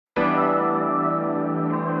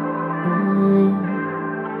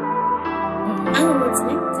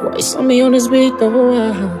Voice on me on this beat,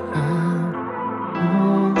 though.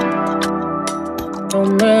 Oh,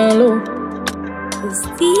 mellow. It's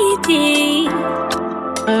Tidi.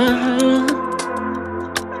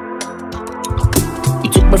 You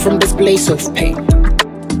took me from this place of pain.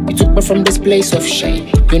 You took me from this place of shame.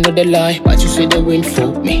 You know the lie, but you say they win for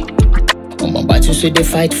me. Oh my, but you say they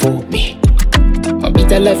fight for me. My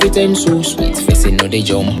bitter life it ends so sweet. Facing no they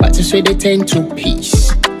jump, but you say they tend to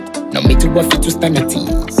peace. Now me too worth it to stand at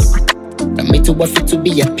ease. Now me too worth it to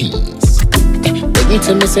be at peace. When you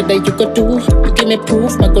tell me say that you could do, you give me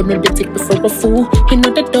proof. My God, no they take me for a fool. You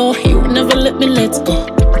know the door, he will never let me let go.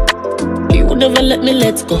 He will never let me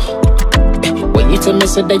let go. When you tell me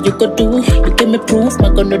say that you could do, you give me proof. My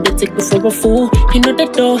God, no they take me for a fool. You know the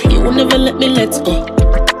door, he will never let me let go.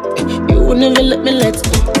 He will never let me let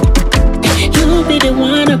go. You be the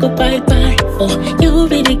one I go bye-bye for. You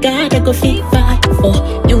be the guy that go feed fight for.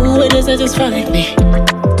 You will satisfy me.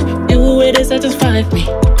 You will satisfy me.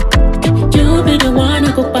 You be the one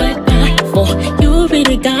I go bye-bye for. You be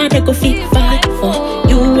the guy that go feed fight for.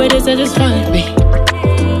 You will satisfy me.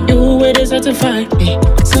 You will satisfy me.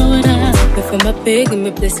 So when I Before my pig and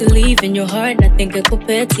my place to leave in your heart, nothing can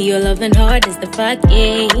compare to your loving heart. Is the fact,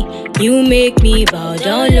 yeah. You make me bow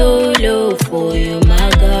down low, low for you, my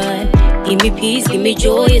God. Give me peace, give me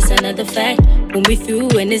joy, it's another fact. Pull me through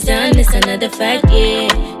when it's done, it's another fact, yeah.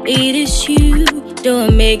 It is you,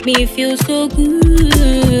 don't make me feel so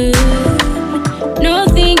good.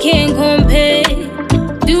 Nothing can compare,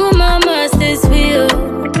 do my master's will.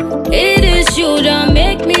 It is you, don't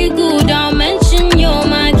make me good, don't mention you're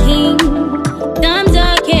my king. Times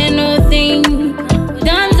I cannot think,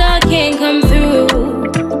 times I can't come through.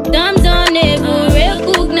 Times I never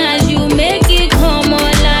recognize you, make it come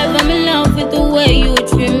alive. I'm in love with the way you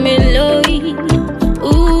treat me, Lord.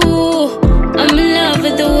 Ooh, I'm in love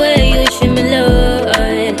with the way you treat me,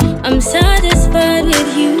 Lord. I'm satisfied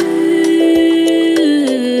with you.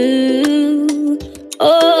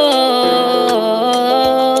 Oh,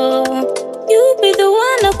 you be the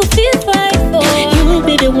one I could feel fight for. You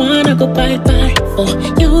be the one I go bye-bye for.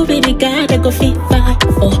 You be the guy that go feed fight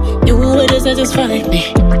for. You will satisfy me.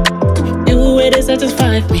 You will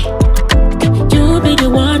satisfy me. You be the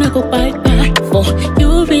one I go bye-bye for.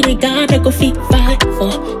 You be the guy that go feed fight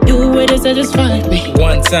for. You will satisfy me.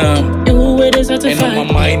 One time, You will satisfy and on my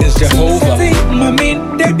me. mind is Jehovah.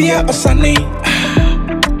 Mami, they be a sunny.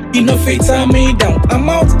 You know, fate tie me down. I'm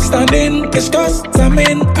outstanding, it's cause I'm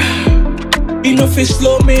in. You know, fi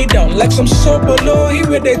slow me down like some sober low. He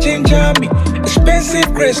with the ginger me.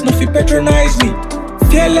 Expensive grace, no fi patronize me.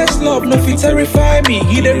 Fearless love, no fi terrify me.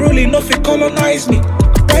 He the ruling, no fi colonize me.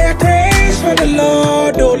 Fire grace for the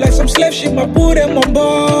Lord, oh. Like some slave ship, I put them on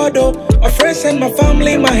board, oh. My friends and my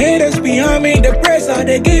family, my haters behind me. The praise I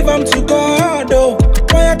they give them to God, oh.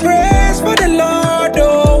 Fire grace for the Lord,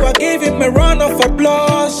 oh. I give him a round of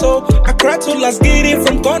applause, so I cry to last giddy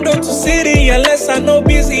from condo to city. Unless I know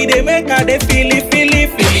busy, they make how they feel it.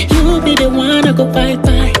 You be the one I go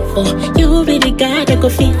bye-bye for. You be the guy that go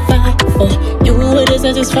feed fight for. You will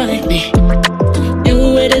satisfy me. You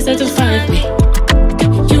will satisfy me.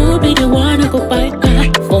 You be the one I go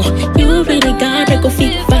bye-bye for. You be the guy that go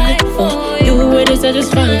feed fight for. You will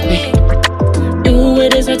satisfy me. You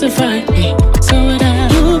will satisfy me. So when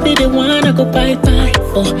you be the one I go bye-bye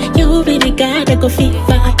for. You be the guy that go feed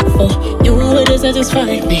fight for. You will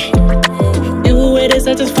satisfy me. You will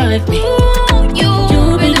satisfy me.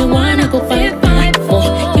 You be the one I go bye-bye for.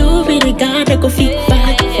 You be the guy that go feed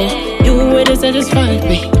fight for. You will satisfy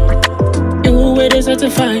me. You will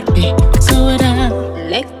satisfy me.